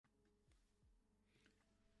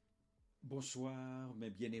Bonsoir mes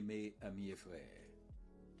bien-aimés amis et frères.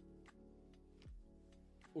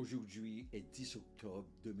 Aujourd'hui est 10 octobre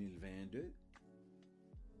 2022.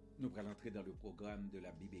 Nous allons entrer dans le programme de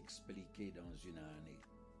la Bible expliquée dans une année.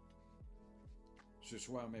 Ce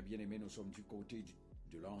soir, mes bien-aimés, nous sommes du côté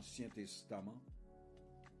de l'Ancien Testament,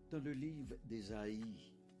 dans le livre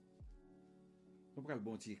d'Ésaïe. Nous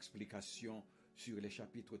allons une explication sur les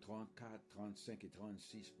chapitres 34, 35 et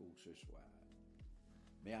 36 pour ce soir.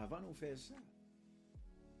 Mais avant de faire ça,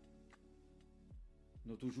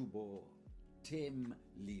 nous toujours beau thème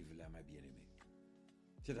livre là, ma bien-aimée.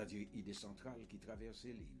 C'est-à-dire idée centrale qui traverse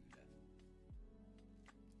le livre.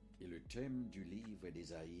 Et le thème du livre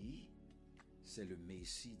d'Ésaïe, c'est le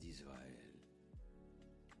Messie d'Israël.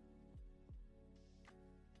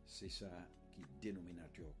 C'est ça qui est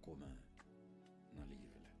dénominateur commun dans le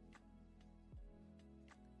livre là.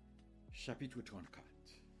 Chapitre 34.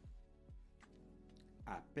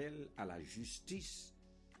 Appel à la justice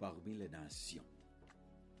parmi les nations.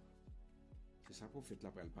 C'est ça prophète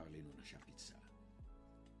là pour parler nous dans le chapitre ça.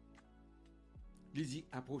 Il dit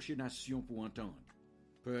approchez nation pour entendre.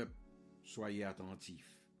 Peuple, soyez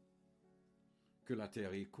attentifs. Que la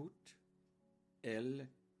terre écoute, elle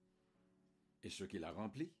et ce qu'il a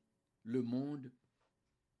rempli, le monde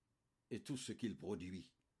et tout ce qu'il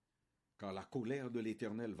produit. Car la colère de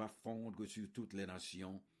l'Éternel va fondre sur toutes les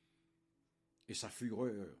nations et sa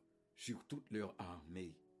fureur sur toute leur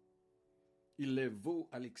armée. Il les vaut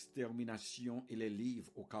à l'extermination et les livre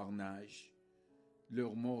au carnage.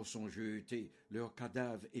 Leurs morts sont jetés, leurs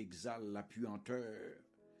cadavres exhalent la puanteur,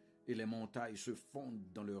 et les montagnes se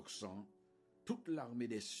fondent dans leur sang. Toute l'armée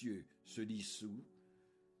des cieux se dissout.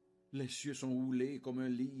 Les cieux sont houlés comme un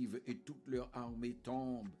livre, et toute leur armée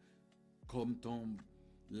tombe, comme tombe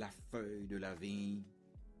la feuille de la vigne,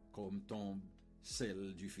 comme tombe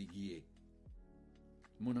celle du figuier.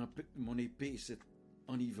 Mon épée s'est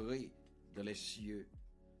enivrée dans les cieux.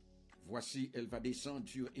 Voici, elle va descendre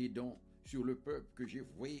sur Édom, sur le peuple que j'ai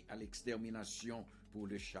voué à l'extermination pour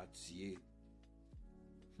le châtier.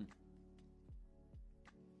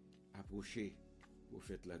 Approchez, le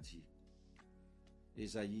prophète l'a dit.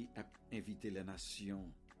 Ésaïe a invité les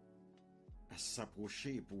nations à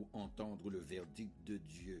s'approcher pour entendre le verdict de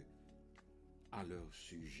Dieu à leur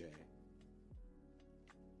sujet.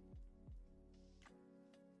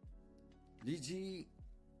 Il dit,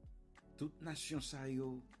 toute nation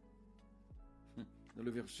saillot, dans le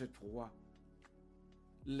verset 3,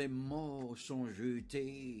 les morts sont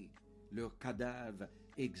jetés, leurs cadavres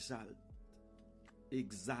exhalent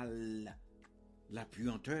la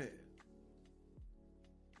puanteur.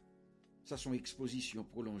 Ça sont expositions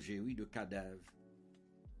prolongées, oui, de cadavres.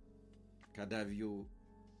 Cadavres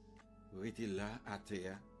étaient là à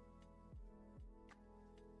terre.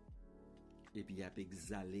 Et puis, il a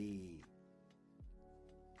exhalé.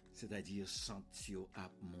 C'est-à-dire sentio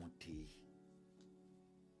à monter.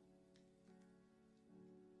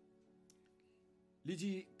 Il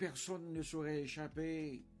dit, personne ne saurait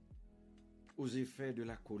échapper aux effets de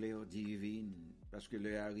la colère divine, parce que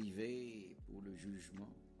l'heure est arrivée pour le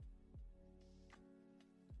jugement.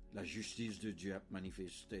 La justice de Dieu a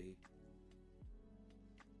manifesté.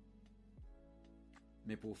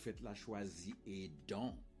 Mais le prophète l'a choisi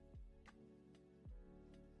Édom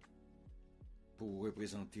pour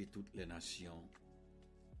représenter toutes les nations.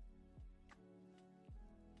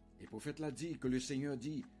 Et le prophète l'a dit, que le Seigneur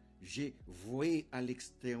dit, j'ai voué à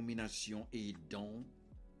l'extermination Édom.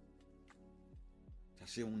 Ça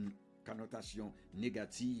c'est une connotation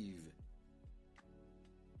négative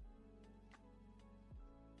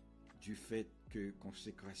du fait que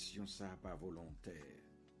consécration ça n'est pas volontaire.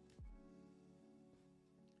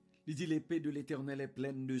 Il dit l'épée de l'Éternel est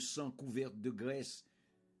pleine de sang, couverte de graisse,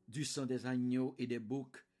 du sang des agneaux et des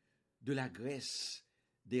boucs, de la graisse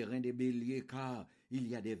des reins des béliers, car il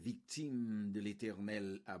y a des victimes de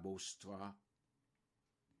l'Éternel à Bostra.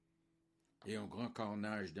 Et un grand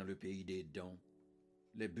carnage dans le pays des dons.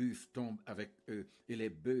 Les buffles tombent avec eux, et les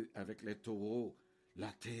bœufs avec les taureaux.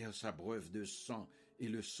 La terre s'abreuve de sang, et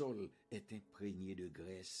le sol est imprégné de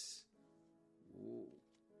graisse. Oh.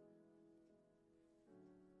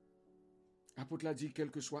 Apôtre l'a dit,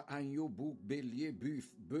 quel que soit agneau, bouc, bélier,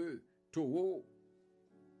 buffle, bœuf, taureau.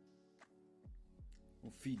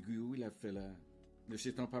 On figure, il a fait là, ne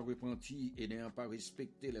s'étant pas repenti et n'ayant pas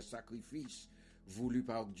respecté le sacrifice voulu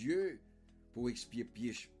par Dieu pour expier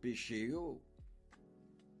péché.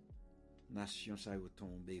 Nation ça est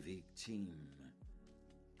tombée victime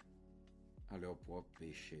à leur propre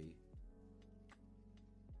péché.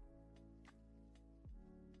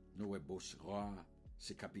 Nous Bosra,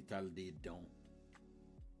 c'est capitale des dons.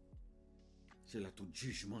 c'est là tout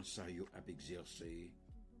jugement ça yo a exercé.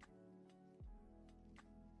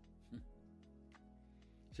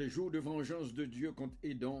 C'est jour de vengeance de Dieu contre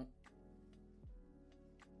Édom.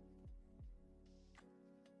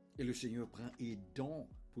 Et le Seigneur prend Édom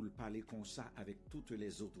pour le parler comme ça avec toutes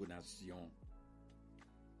les autres nations.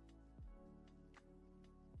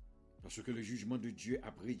 Parce que le jugement de Dieu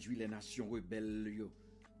a réduit les nations rebelles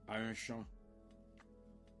à un champ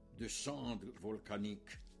de cendres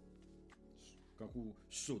volcaniques. Quand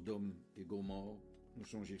Sodome et Gomorre, nous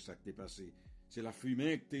songez que ça qui est passé. C'est la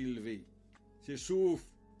fumée qui t'est élevée. C'est souffle.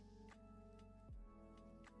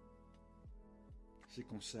 C'est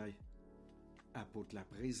comme ça, apôtre l'a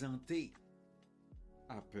présenté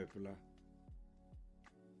à peuple là.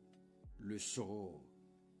 Le sort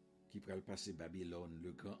qui pourrait le passer Babylone,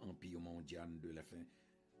 le grand empire mondial de la fin,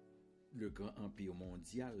 le grand empire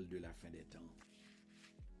mondial de la fin des temps.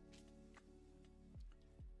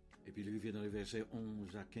 Et puis il revient dans le verset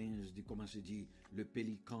 11 à 15, il commence à dire, le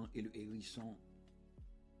pélican et le hérisson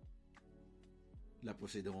la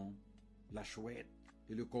posséderont, la chouette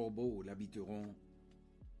et le corbeau l'habiteront.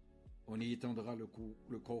 On y étendra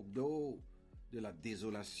le cordeau de la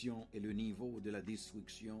désolation et le niveau de la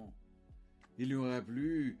destruction. Il n'y aura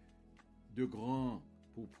plus de grands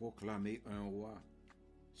pour proclamer un roi.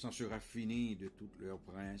 C'en sera fini de tous leurs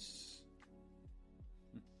princes.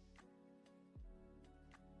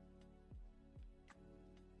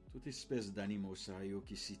 Toute espèce d'animaux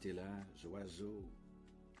qui citent là, oiseaux,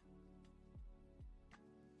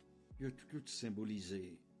 il y a tout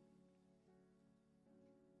symbolisé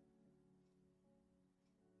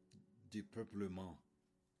du peuplement.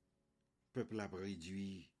 Peuple a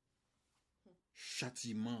réduit,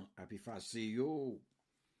 châtiment a effacé yo,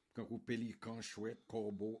 quand vous pélican, chouette,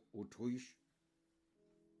 corbeau, autruche,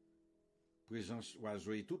 présence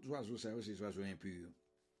oiseau et tout oiseau, ça c'est des oiseaux impurs.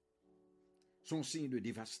 Son signe de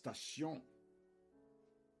dévastation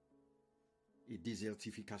et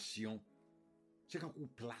désertification. C'est quand on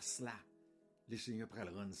place là, le Seigneur prend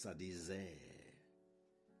le rendre ça désert.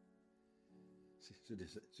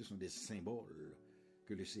 Ce sont des symboles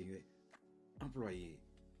que le Seigneur a employés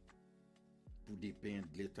pour dépeindre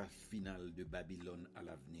l'état final de Babylone à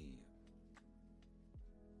l'avenir.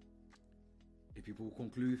 Et puis pour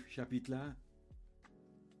conclure ce chapitre-là,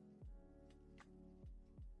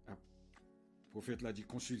 le prophète l'a dit,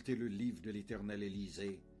 consultez le livre de l'Éternel et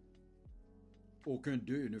lisez. Aucun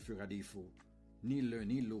d'eux ne fera défaut, ni l'un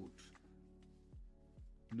ni l'autre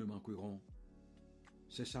ne manqueront.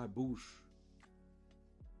 C'est sa bouche,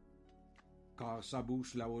 car sa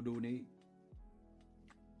bouche l'a ordonné.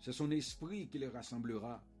 C'est son esprit qui les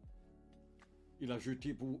rassemblera. Il a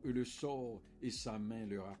jeté pour eux le sort et sa main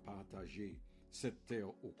leur a partagé cette terre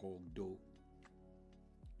au corps d'eau.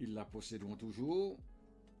 Ils la posséderont toujours,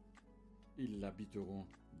 ils l'habiteront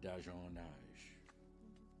d'âge en âge.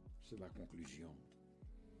 C'est la conclusion.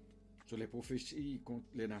 Sur les prophéties contre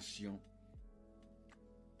les nations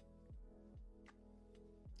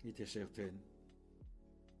étaient certaines.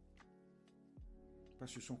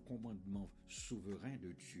 Parce que son commandement souverain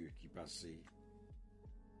de Dieu qui passait.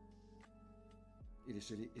 Et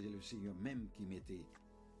le Seigneur même qui mettait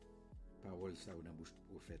parole ça dans la bouche du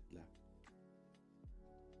prophète là.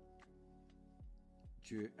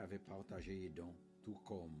 Dieu avait partagé Édom tout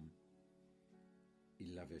comme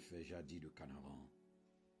il l'avait fait jadis de Canaan.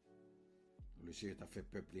 Le Seigneur a fait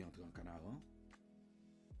peupler entrer en Canaan.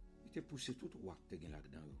 Il t'a poussé tout roi que tu as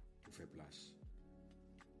là-dedans pour faire place.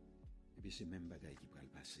 Et puis c'est même bagaille qui pourrait le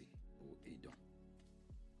passer pour Édom.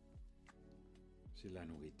 C'est là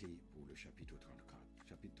nous été pour le chapitre 34,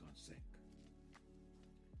 chapitre 35.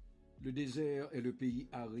 Le désert et le pays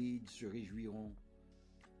aride se réjouiront.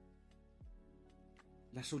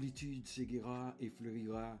 La solitude s'aiguera et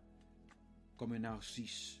fleurira comme un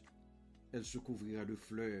narcisse. Elle se couvrira de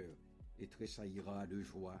fleurs et tressaillira de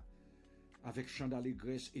joie. Avec chant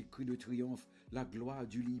d'allégresse et cri de triomphe, la gloire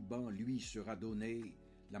du Liban lui sera donnée.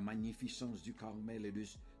 La magnificence du Carmel et de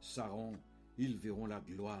Saron, ils verront la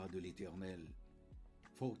gloire de l'Éternel.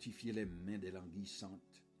 Fortifiez les mains des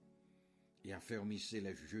languissantes et affermissez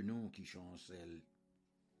les genoux qui chancellent.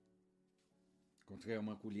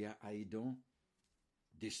 Contrairement à Édom,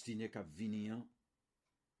 destiné qu'à Vinian,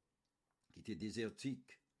 qui était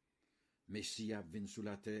désertique, mais si a venu sous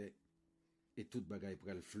la terre, et toute bagaille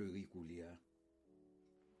pour elle fleurir Koulia.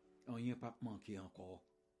 On n'y a pas manqué encore.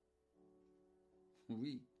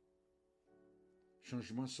 Oui.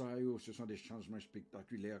 Changements ça, ce sont des changements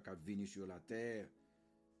spectaculaires qui viennent sur la terre.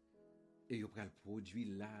 Et ils prennent produit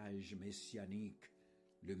l'âge messianique.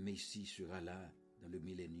 Le Messie sera là dans le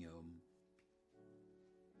millénium.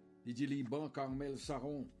 Il dit Liban, Carmel,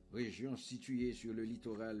 Saron, région située sur le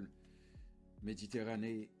littoral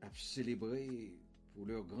méditerranéen, a célébré pour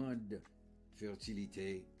leur grande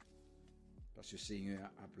fertilité. Parce que le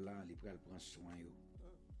Seigneur a plan, il prend soin.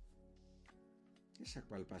 Et ça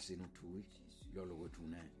va le passer nous tous, là le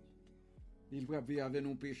retourner. Il va vivre avec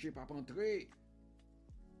nos péchés, pas entrer.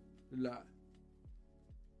 Là.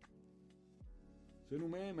 C'est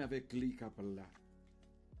nous-mêmes avec lui qui là.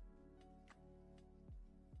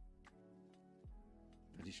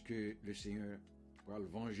 Tandis que le Seigneur va le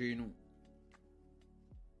venger nous.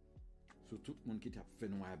 Sur tout le monde qui t'a fait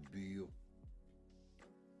nous abus.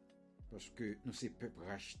 Parce que nous sommes peuple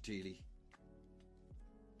racheté.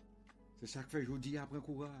 C'est ça que fait aujourd'hui après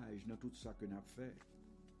courage dans tout ça que nous avons fait.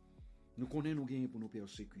 Nous connaissons nos gains pour nous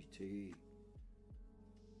persécuter.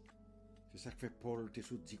 C'est ça que fait Paul te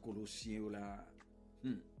sous dit Colossiens là.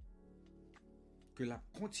 Que l'a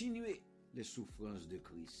continué les souffrances de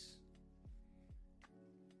Christ.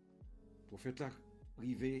 Le prophète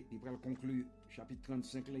arrivé, il va le conclure, chapitre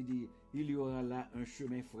 35, il dit, il y aura là un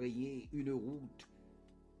chemin frayé, une route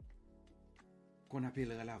qu'on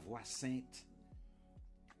appellera la voie sainte.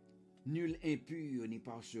 Nul impur n'y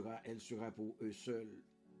passera, elle sera pour eux seuls.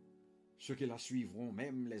 Ceux qui la suivront,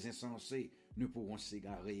 même les insensés, ne pourront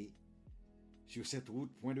s'égarer. Sur cette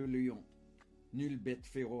route, point de lion, nulle bête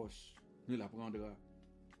féroce ne la prendra.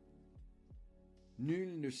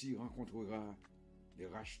 Nul ne s'y rencontrera. Les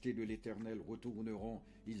rachetés de l'Éternel retourneront,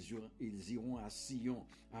 ils iront à Sion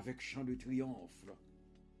avec chant de triomphe.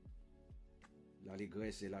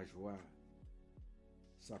 L'allégresse et la joie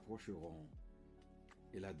s'approcheront,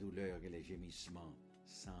 et la douleur et les gémissements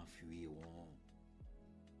s'enfuiront.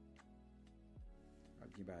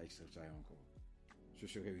 Ce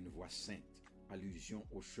serait une voie sainte, allusion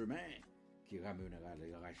au chemin qui ramènera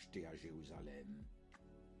les rachetés à Jérusalem.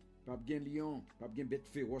 Pas bien lion, pas bien bête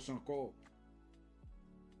féroce encore.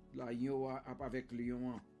 La yo avec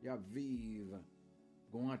lion, y a vive,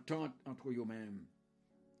 gon entente entre eux-mêmes,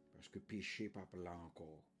 parce que péché pas là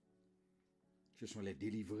encore. Ce sont les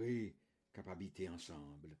délivrés qui habiter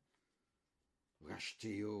ensemble.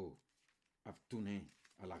 Racheter yo, a tourné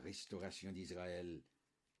à la restauration d'Israël.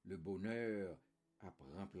 Le bonheur a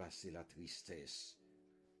remplacé la tristesse.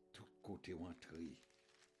 Tout côté entré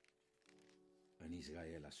en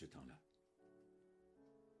Israël à ce temps-là.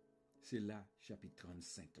 C'est là, chapitre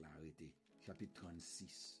 35, là arrêté. Chapitre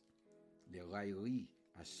 36, les railleries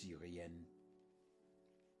assyriennes.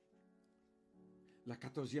 La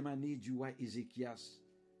 14e année du roi Ézéchias,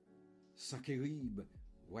 Sanchérib,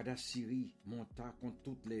 roi d'Assyrie, monta contre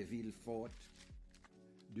toutes les villes fortes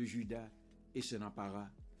de Juda et s'en empara.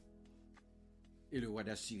 Et le roi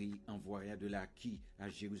d'Assyrie envoya de l'acquis à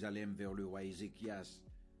Jérusalem vers le roi Ézéchias,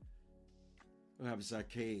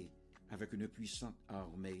 Rabzaké, avec une puissante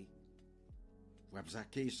armée.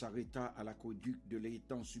 Rabzaké s'arrêta à l'aqueduc de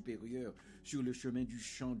l'étang supérieur sur le chemin du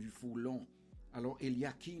champ du Foulon. Alors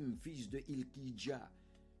Eliakim, fils de Hilkidja,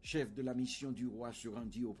 chef de la mission du roi, se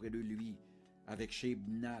rendit auprès de lui, avec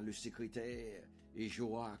Shebna le secrétaire, et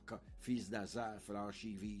Joach, fils d'Azaph,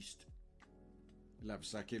 l'archiviste.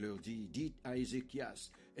 Rabzaké leur dit, dites à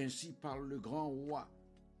Ézéchias, ainsi parle le grand roi.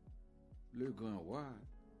 Le grand roi,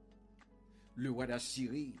 le roi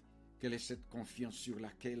d'Assyrie, quelle est cette confiance sur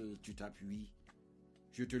laquelle tu t'appuies?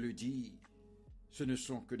 Je te le dis, ce ne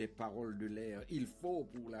sont que des paroles de l'air. Il faut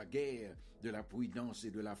pour la guerre de la prudence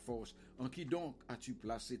et de la force. En qui donc as-tu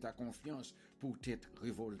placé ta confiance pour t'être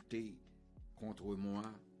révolté contre moi?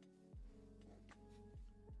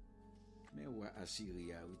 Mais roi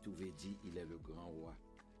Assyria, vous trouvez dit, il est le grand roi.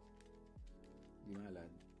 Il est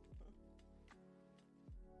malade.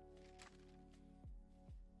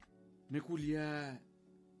 Mais Koulia,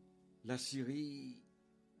 la Syrie,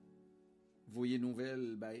 voyez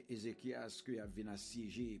nouvelle, Ézéchias, qu'il a venu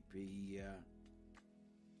assiéger pays.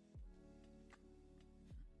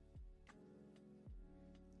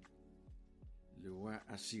 Le roi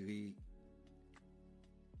Assyrie,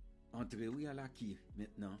 entré, oui, à l'acquis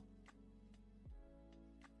maintenant.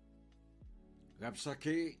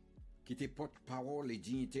 Rabzaké, qui était porte-parole et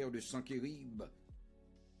dignitaire de Sanchérib,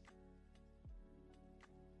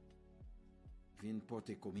 vient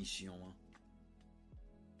porter commission.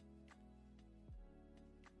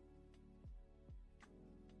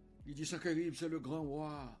 Il dit Sanchérib, c'est le grand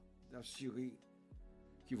roi d'Assyrie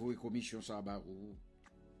qui voit commission sa barou.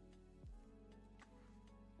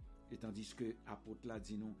 Et tandis que l'apôtre là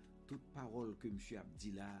dit non, toute parole que monsieur a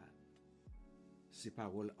dit là, c'est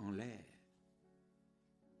parole en l'air.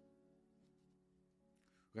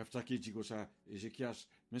 Rabzaké dit comme ça, Ézéchias,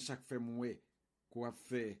 mais ça fait moi, quoi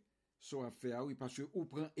fait, ça a fait, ah oui, parce que ou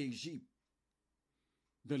prend Égypte.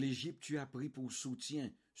 Dans l'Égypte, tu as pris pour soutien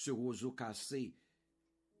ce roseau cassé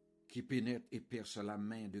qui pénètre et perce la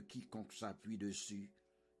main de quiconque s'appuie dessus,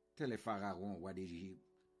 tel est Pharaon, roi d'Égypte,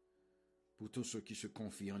 pour tous ceux qui se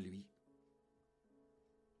confient en lui.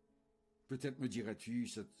 Peut-être me diras-tu,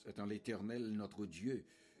 c'est en l'Éternel, notre Dieu,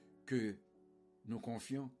 que nous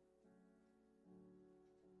confions.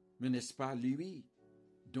 Mais n'est-ce pas lui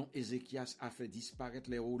dont Ézéchias a fait disparaître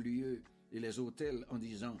les hauts lieux et les autels en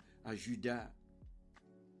disant à Juda,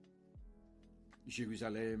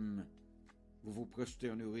 Jérusalem, vous vous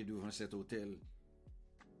prosternerez devant cet autel.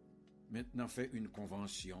 Maintenant, fait une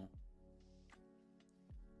convention.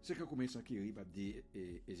 C'est qu'un commerçant qui rit, dit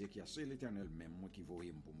Ézéchias, c'est l'Éternel même, moi qui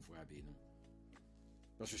voyais pour me frapper, non?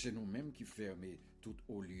 Parce que c'est nous-mêmes qui fermons tout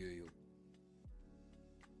au lieu.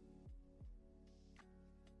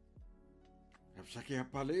 C'est ça qui a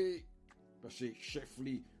parlé, parce que chef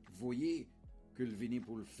lui voyait que le venait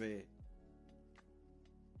pour le faire.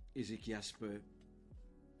 Ézéchias peut.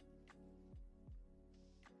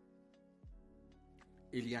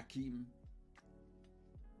 Eliakim,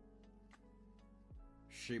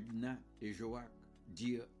 Shebna et Joach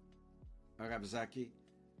dirent à Rabzaké,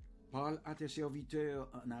 parle à tes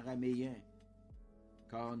serviteurs en araméen,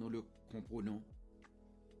 car nous le comprenons.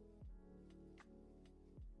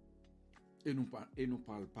 Et nous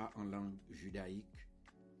parle pas en langue judaïque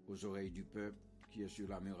aux oreilles du peuple qui est sur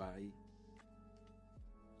la muraille.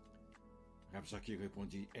 Rabzaké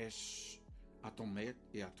répondit, est-ce à ton maître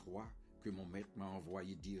et à toi que mon maître m'a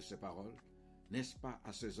envoyé dire ces paroles? N'est-ce pas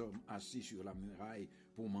à ces hommes assis sur la muraille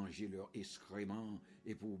pour manger leur excrément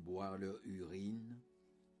et pour boire leur urine?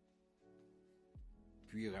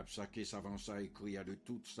 Puis Rabzaké s'avança et cria de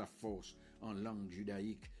toute sa force en langue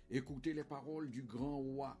judaïque, écoutez les paroles du grand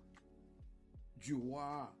roi, du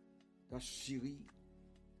roi d'Assyrie.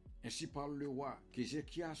 Ainsi parle le roi,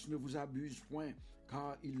 qu'Ézéchias ne vous abuse point,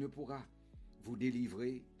 car il ne pourra vous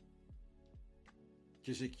délivrer.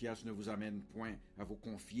 Qu'Ézéchias ne vous amène point à vous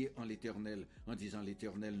confier en l'Éternel, en disant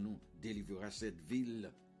l'Éternel nous délivrera cette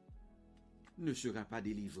ville, ne sera pas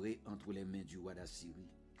délivrée entre les mains du roi d'Assyrie.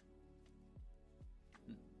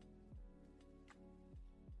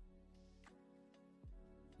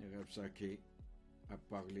 Rabzaké a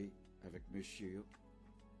parlé avec monsieur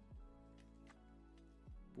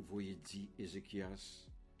pour vous dire Ézéchias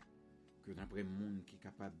que d'après monde qui est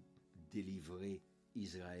capable de délivrer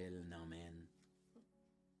Israël n'emmène.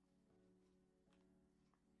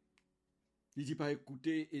 Il dit pas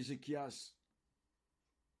écoutez Ézéchias,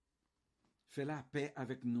 fais la paix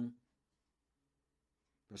avec nous.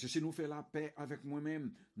 Parce que si nous faisons la paix avec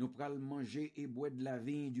moi-même, nous pourrons manger et boire de la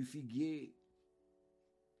vigne, du figuier.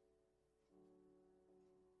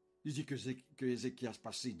 Il dit que Ézéchias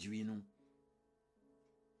pas séduit nous.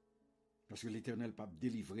 Parce que l'Éternel pas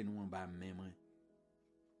délivrer nous en bas même.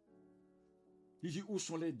 Il dit où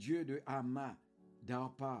sont les dieux de Hama,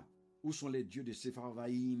 d'Arpa, où sont les dieux de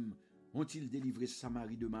Sepharvaïm? Ont-ils délivré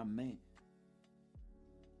Samarie de ma main?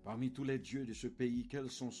 Parmi tous les dieux de ce pays,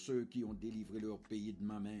 quels sont ceux qui ont délivré leur pays de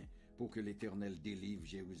ma main pour que l'Éternel délivre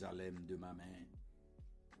Jérusalem de ma main?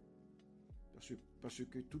 Parce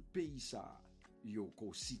que tout pays ça, il y a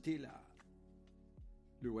qu'au cité là,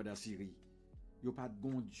 le roi d'Assyrie, il n'y a pas de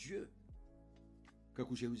bon Dieu.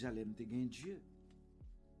 Quand Jérusalem te gagne Dieu.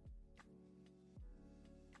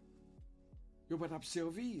 Il n'y a pas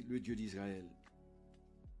d'observer le Dieu d'Israël.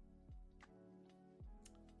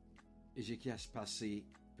 Ézéchias passé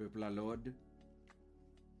peuple à l'ordre.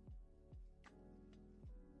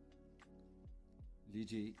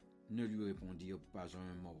 L'idée ne lui répondit pas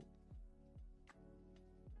un mot.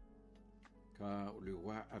 Car le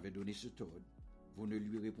roi avait donné cet ordre. Vous ne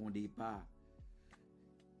lui répondez pas.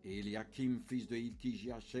 Et Eliakim, fils de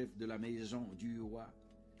Hilkijia, chef de la maison du roi,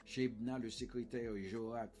 Shebna, le secrétaire, et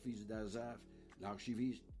Joach, fils d'Azaph,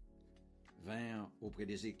 l'archiviste, vinrent auprès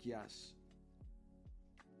d'Ézéchias,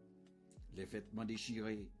 les vêtements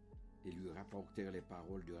déchirés, et lui rapportèrent les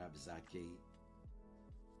paroles de Rabzaké.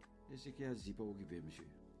 Ézéchias dit, pas occupé, monsieur.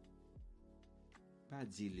 Pas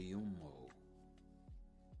dit lion mort.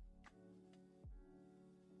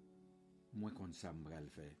 Moi, qu'on ça me le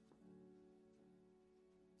faire.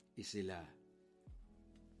 Et c'est là,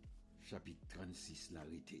 chapitre 36,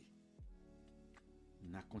 l'arrêté.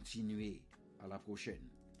 On a continué à la prochaine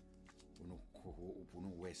pour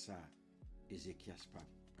nous voir ça. Ézéchias par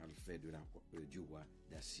le fait du roi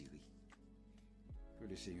d'Assyrie. Que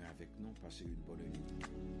le Seigneur avec nous passe une bonne nuit.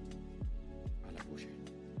 À la prochaine.